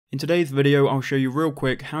In today's video, I'll show you real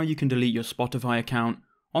quick how you can delete your Spotify account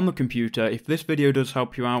on the computer. If this video does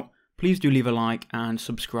help you out, please do leave a like and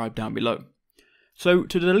subscribe down below. So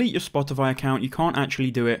to delete your Spotify account, you can't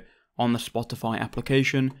actually do it on the Spotify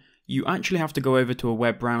application. You actually have to go over to a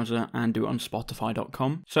web browser and do it on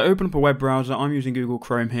spotify.com. So open up a web browser, I'm using Google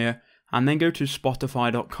Chrome here, and then go to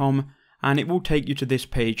spotify.com and it will take you to this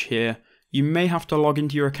page here. You may have to log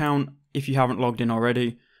into your account if you haven't logged in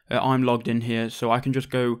already. I'm logged in here, so I can just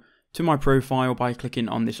go to my profile by clicking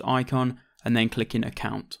on this icon and then clicking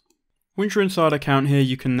account. Once you're inside account here,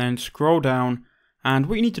 you can then scroll down, and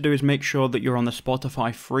what you need to do is make sure that you're on the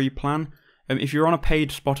Spotify free plan. If you're on a paid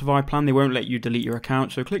Spotify plan, they won't let you delete your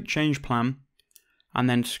account, so click change plan and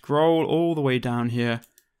then scroll all the way down here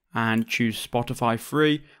and choose Spotify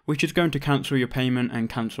free, which is going to cancel your payment and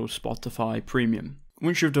cancel Spotify premium.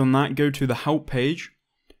 Once you've done that, go to the help page,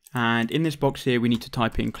 and in this box here we need to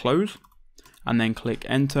type in close and then click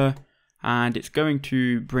enter, and it's going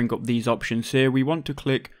to bring up these options here. We want to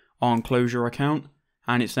click on close your account,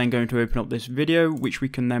 and it's then going to open up this video which we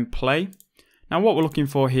can then play. Now what we're looking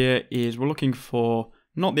for here is we're looking for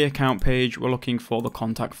not the account page, we're looking for the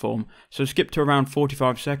contact form. So skip to around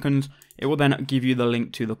 45 seconds, it will then give you the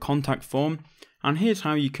link to the contact form, and here's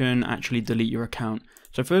how you can actually delete your account.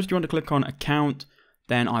 So first you want to click on account,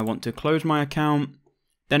 then I want to close my account.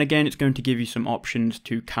 Then again, it's going to give you some options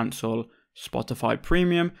to cancel Spotify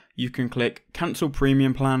Premium. You can click cancel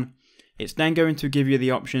premium plan. It's then going to give you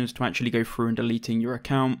the options to actually go through and deleting your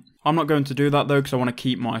account. I'm not going to do that though because I want to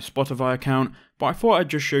keep my Spotify account, but I thought I'd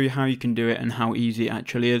just show you how you can do it and how easy it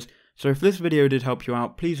actually is. So if this video did help you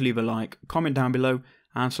out, please leave a like, comment down below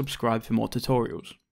and subscribe for more tutorials.